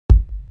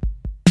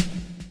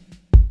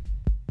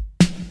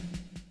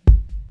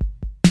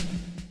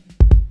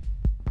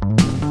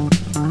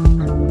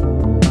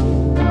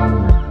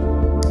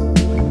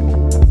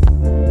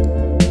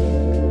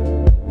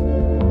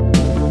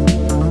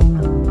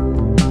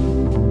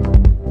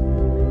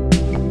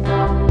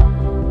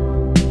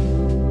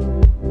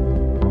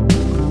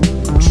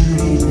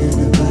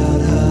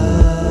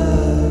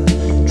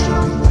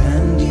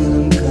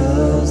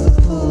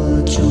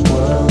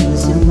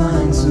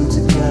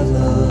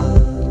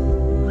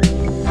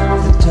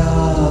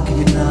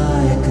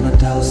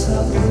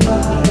up the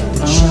light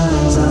that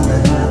shines on the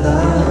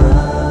heather.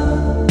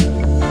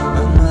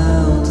 I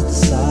melt at the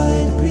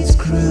sight, it breathes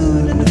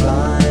crude and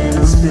divine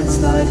and spits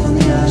life on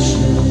the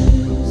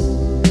ashes.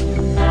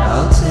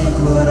 I'll take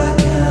what I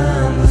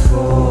can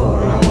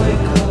before I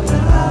wake up,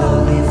 and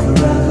I'll leave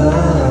forever.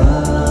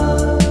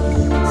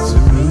 It's a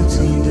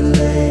routine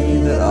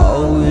delay that I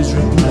always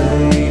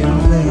replay in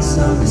place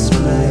on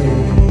display.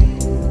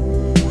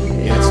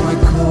 It's my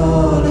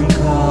calling,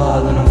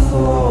 I'm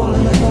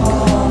falling. I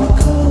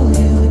wanna call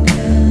you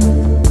again.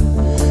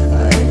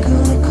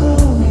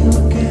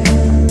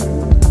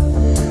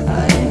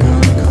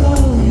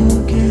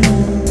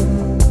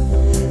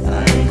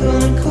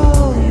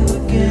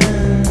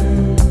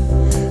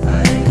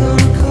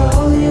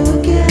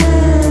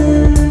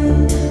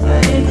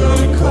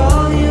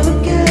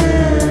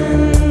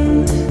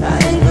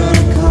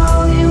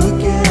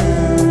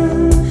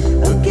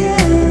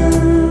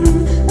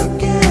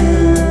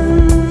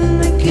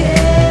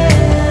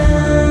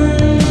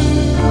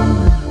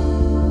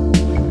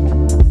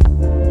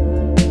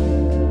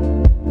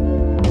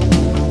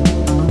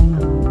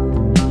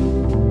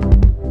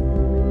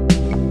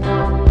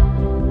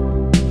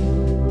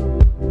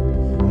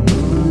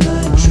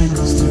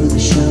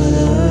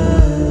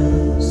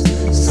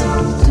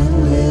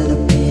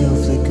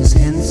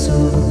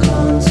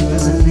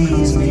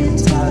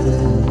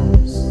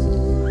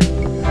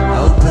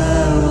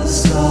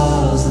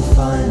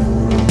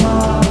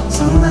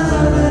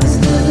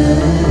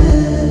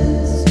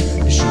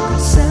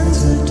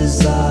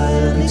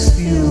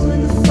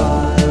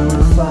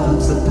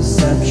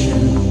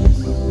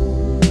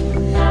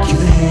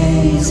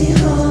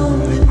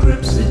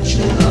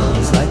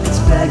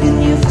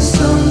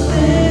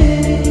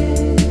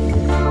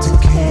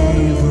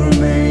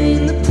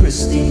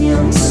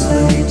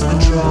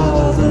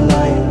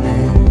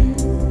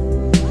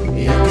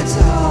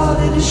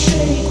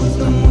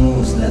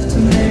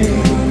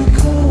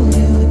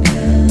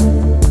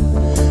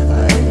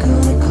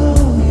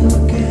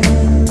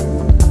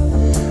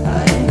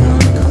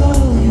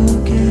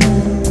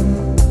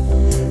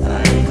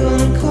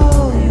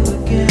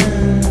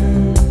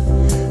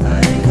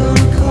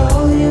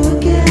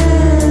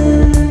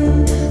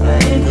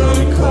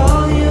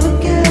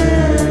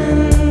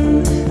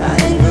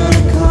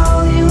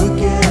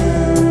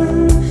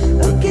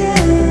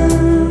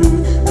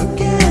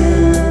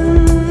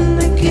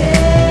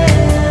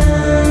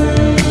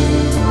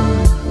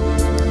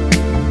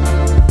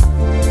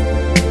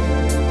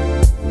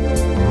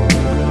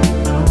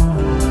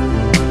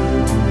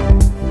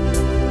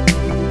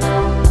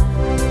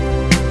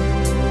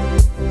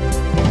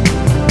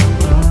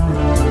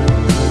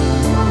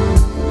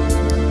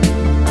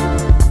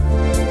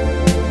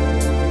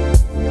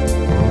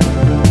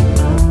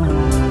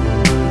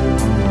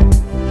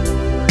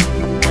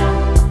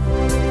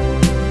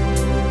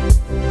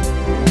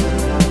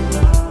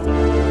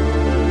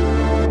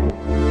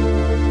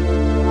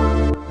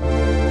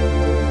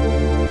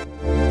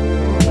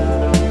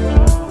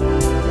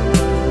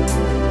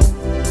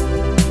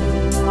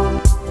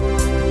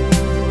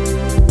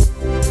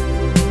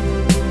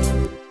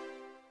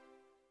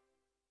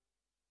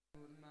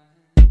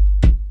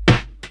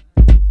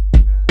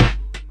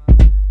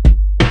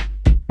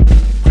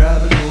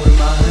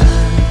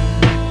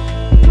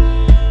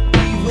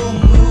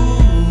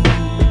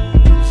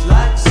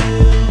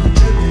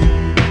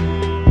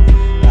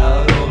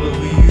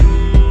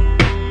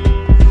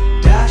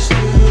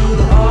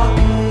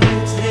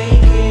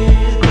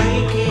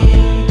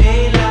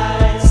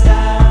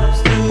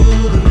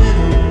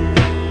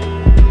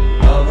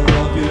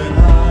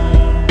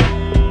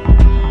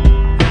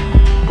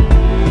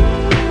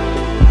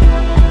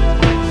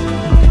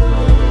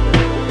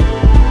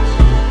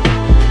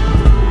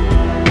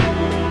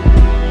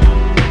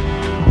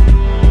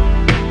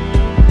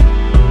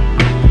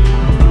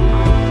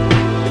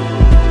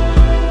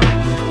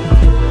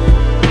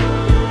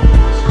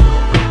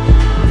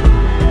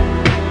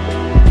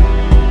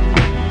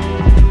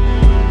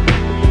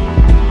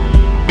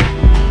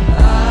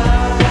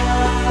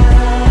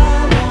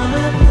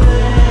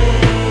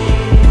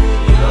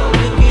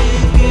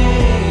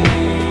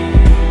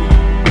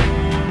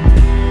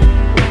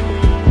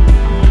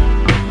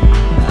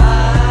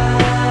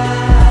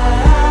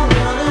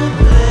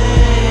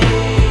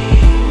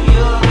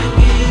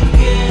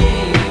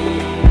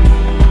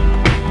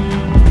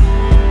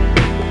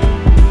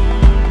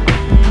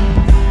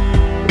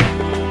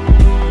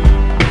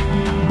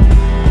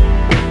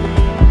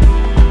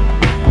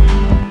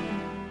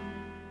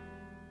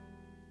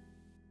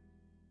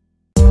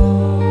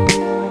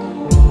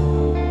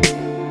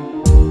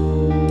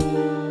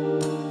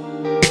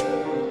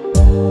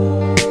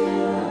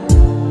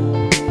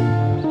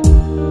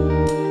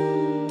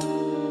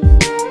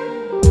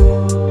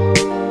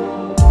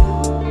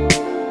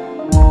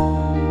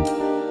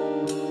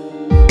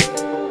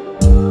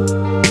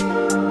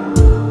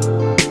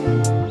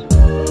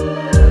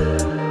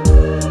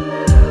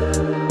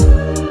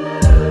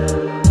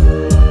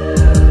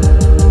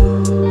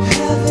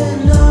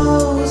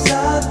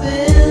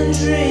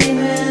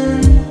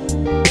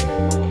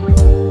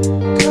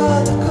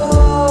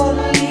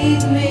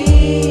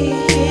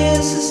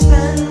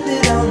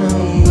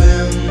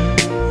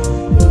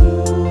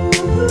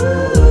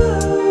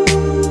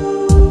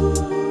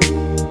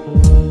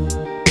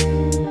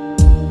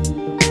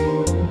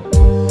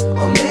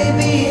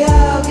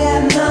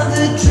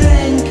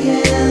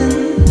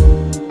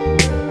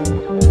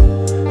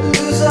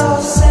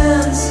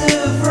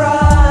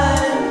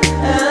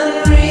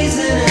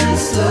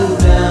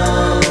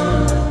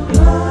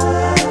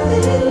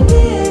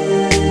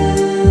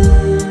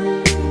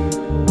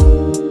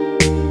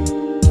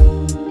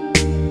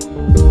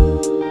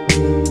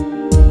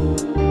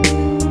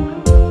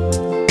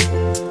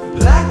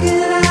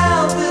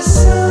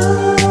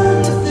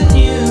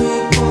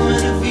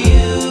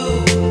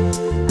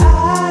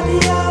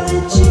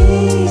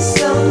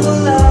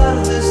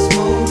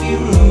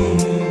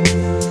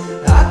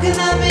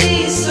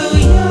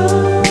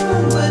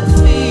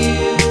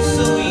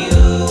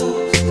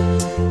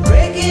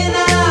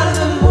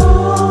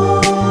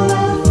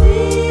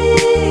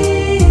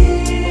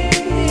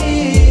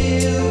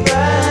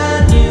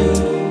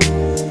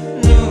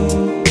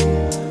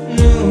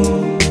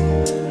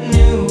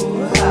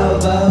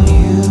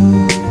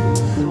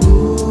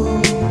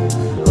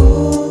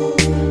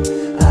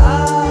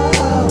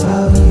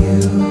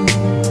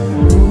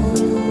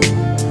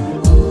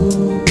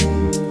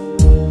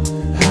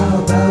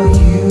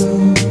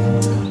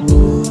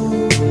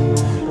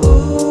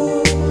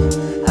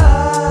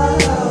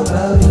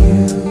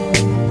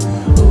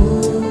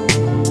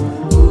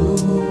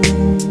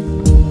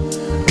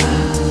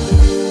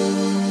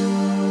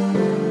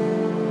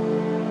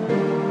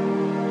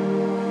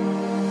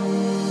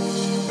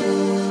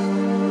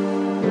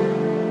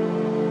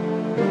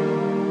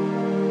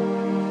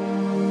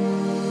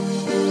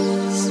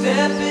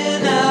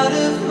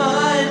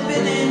 mind,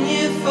 been in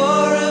you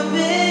for a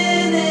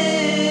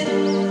minute.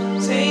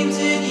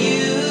 Tainted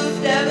youth,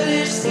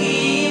 devilish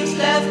schemes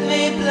left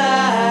me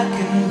black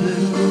and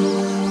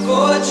blue.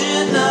 Forge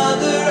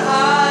another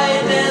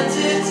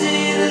identity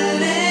to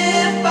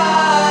live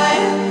by.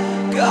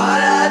 God,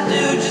 I'd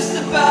do just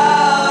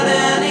about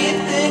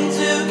anything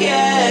to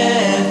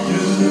get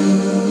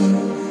through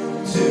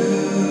to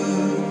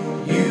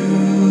you.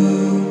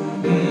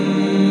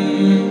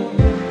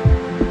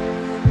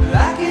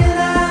 Blacking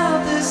out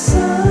the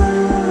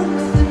sun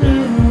with a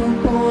new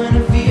point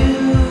of view.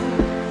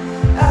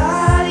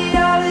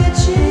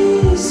 Ideology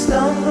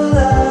stumble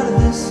out of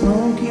this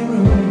smoky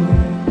room.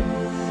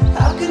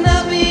 How can I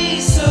be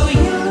so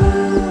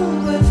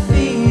young but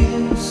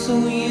feel so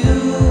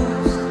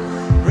used?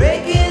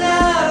 Breaking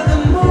out of the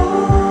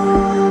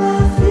mold, I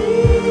feel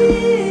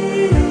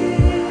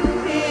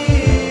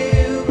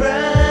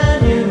brand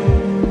new,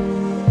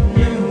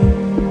 new,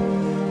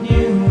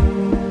 new,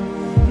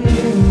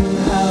 new.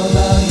 How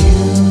about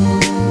you?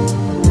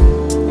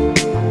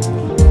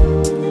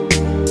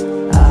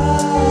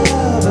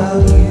 How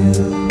about you?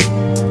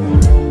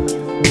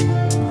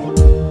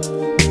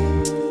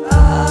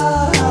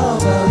 How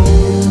about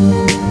you?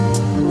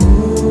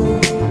 Ooh,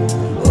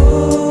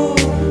 ooh.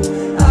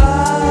 How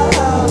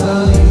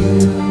about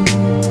you?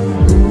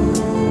 Ooh,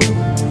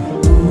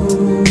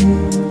 ooh.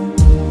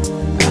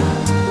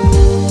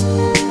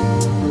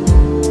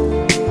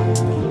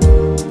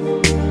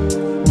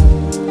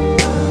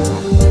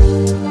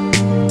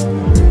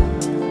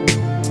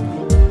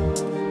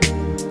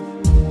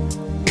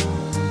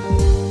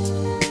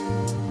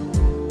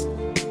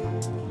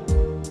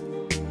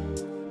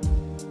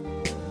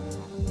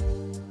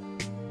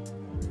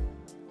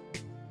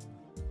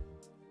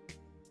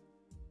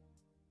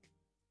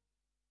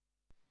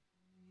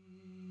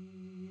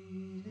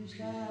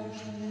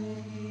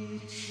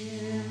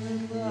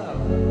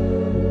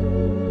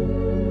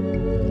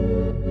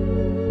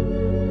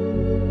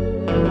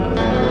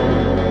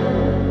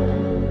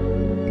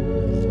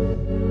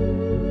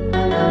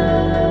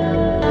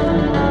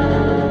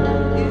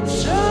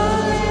 It's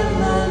all in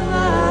my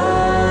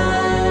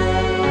mind,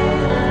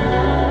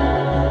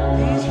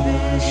 these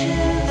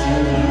visions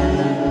of you.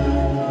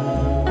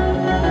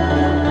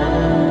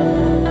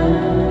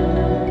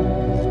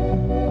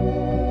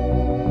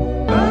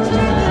 Burns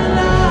through the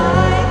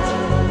night.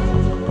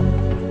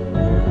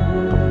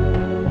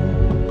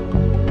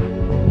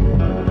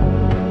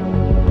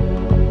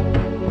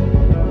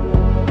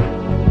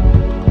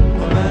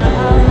 No matter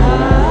how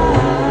high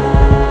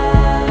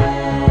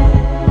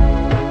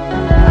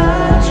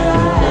I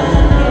try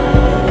and get,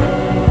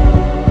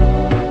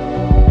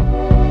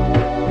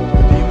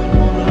 the demon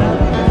won't allow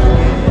me to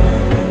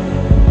forget.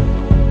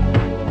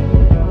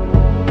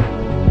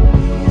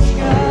 He's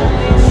got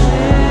me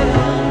set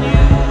on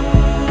you,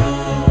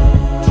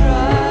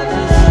 tries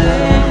to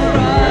stay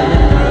right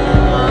through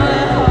my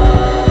heart.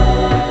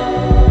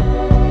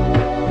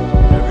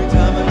 Every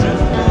time I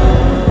drift apart.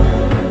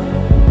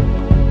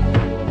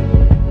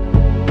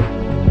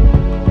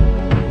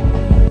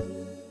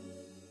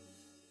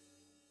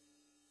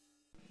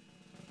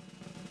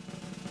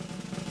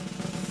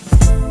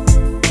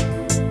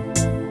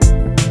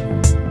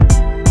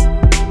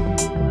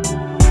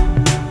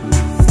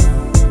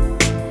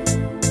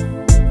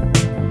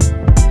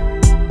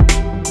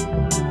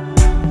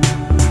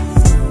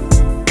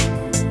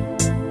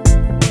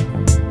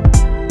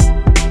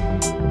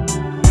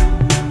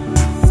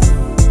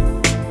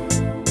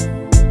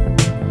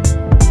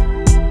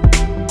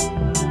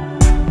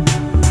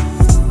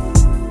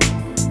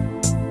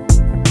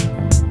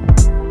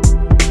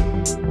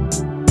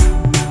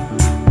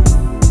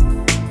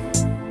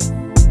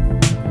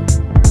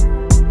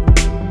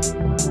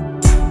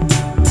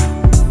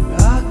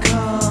 I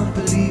can't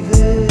believe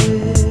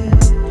it.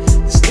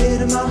 The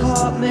state of my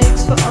heart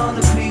makes for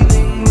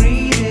unappealing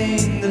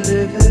reading. The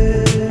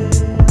livid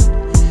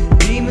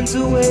demons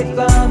who wait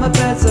by my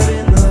bedside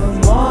in the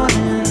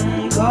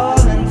morning,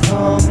 calling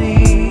for me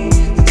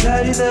to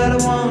tell you that I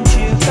want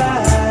you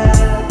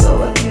back.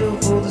 Though I kill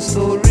for the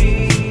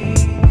story,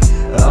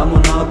 I'm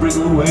one heartbreak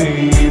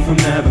away from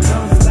never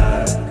coming back.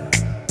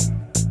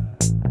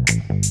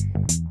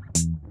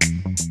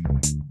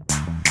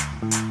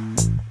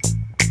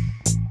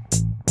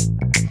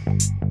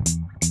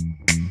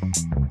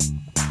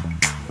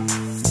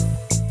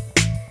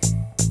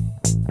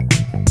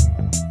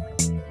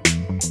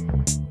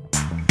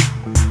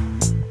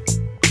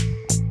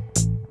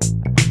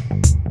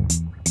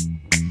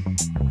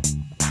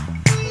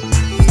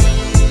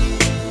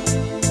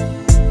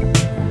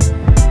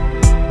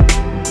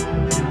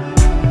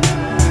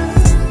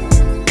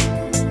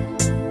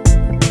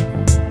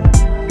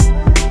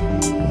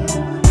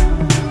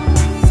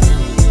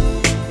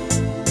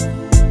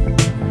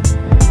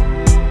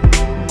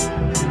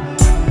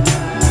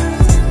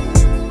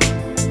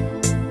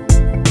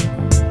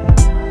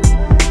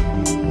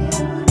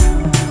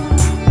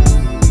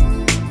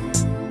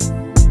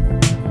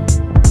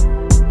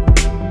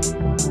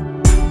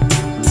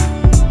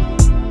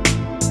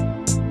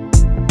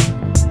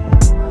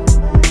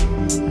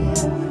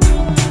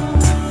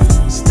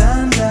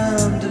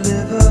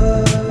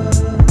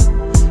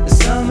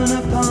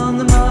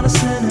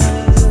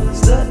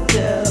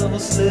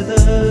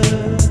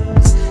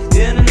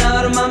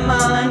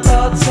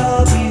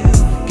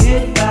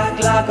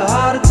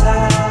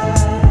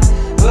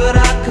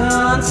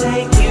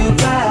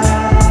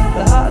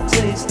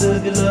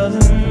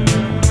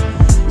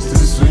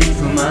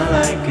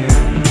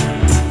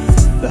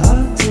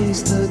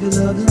 to be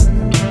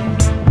loving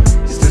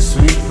is too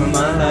sweet for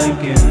my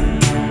liking.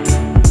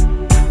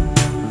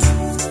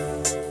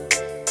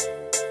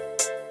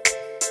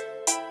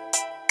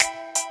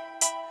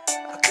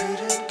 I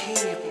couldn't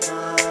keep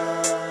myself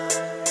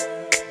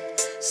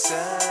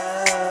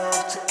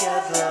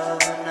together.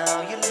 Now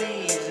you're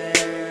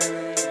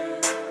leaving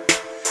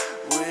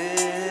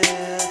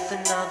with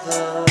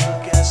another.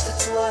 Guess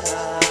that's what I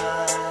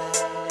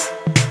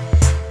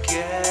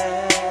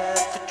get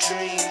for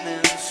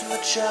dreaming too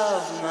much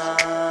of my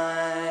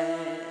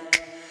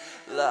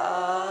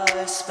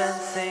life spent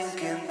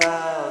thinking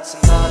about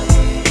somebody.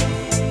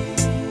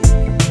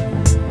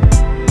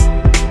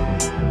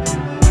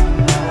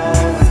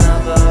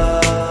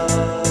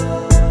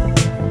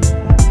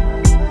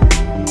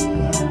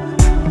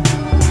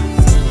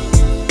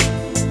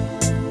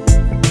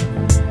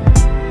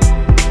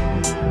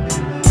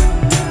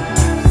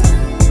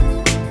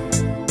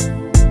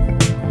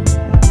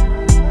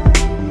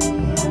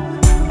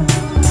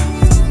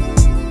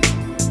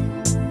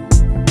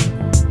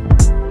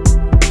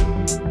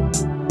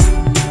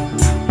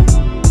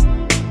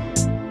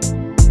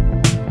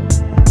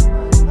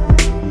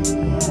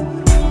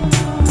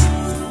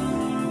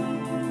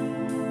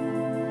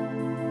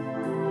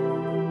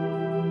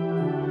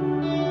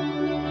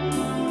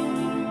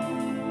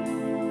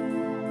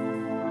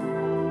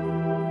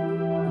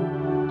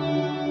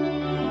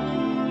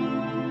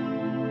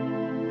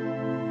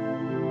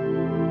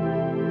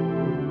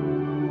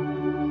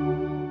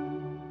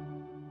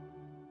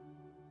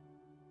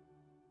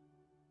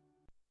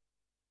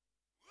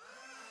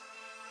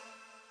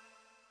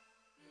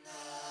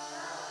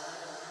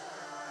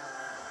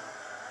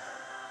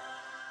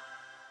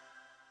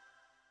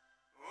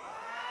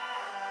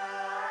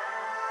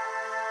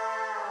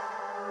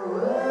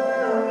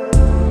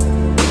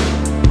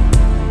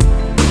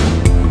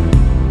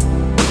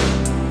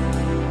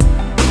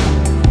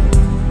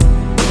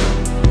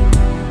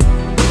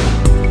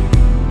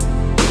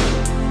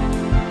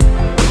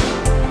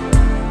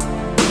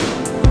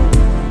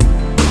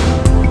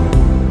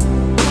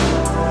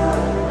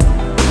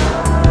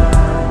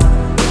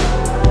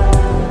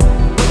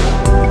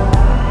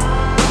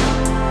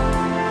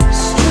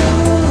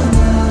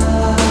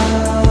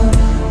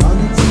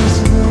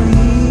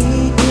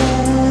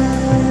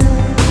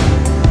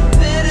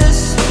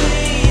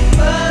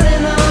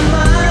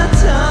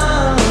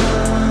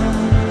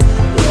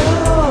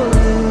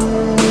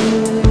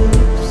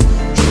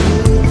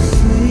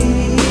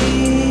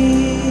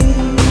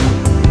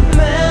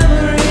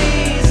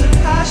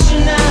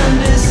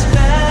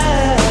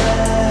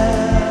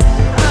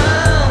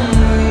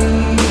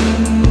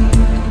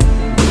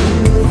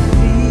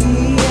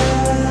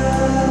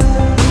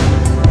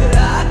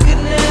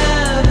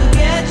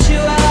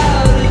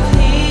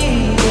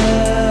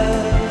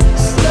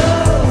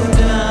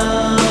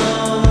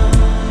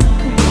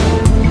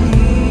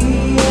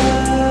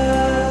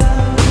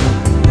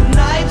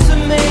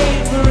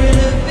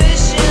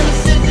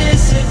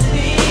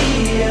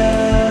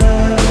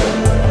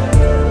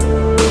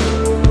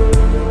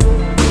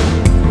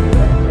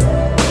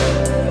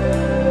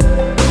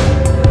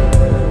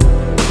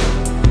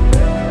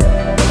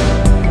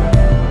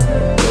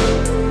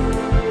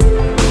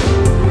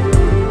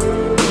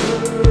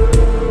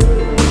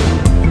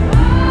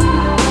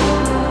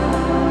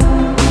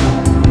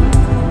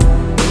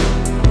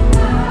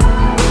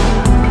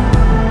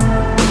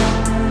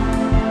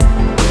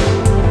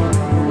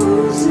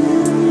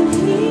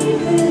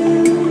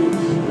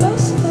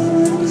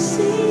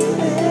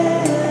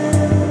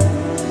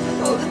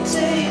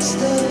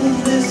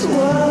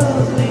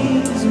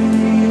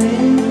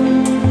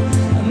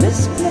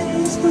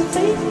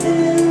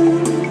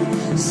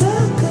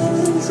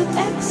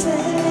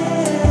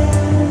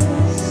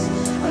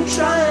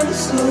 Trying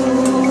so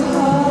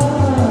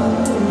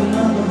hard,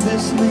 none of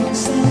this makes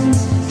sense.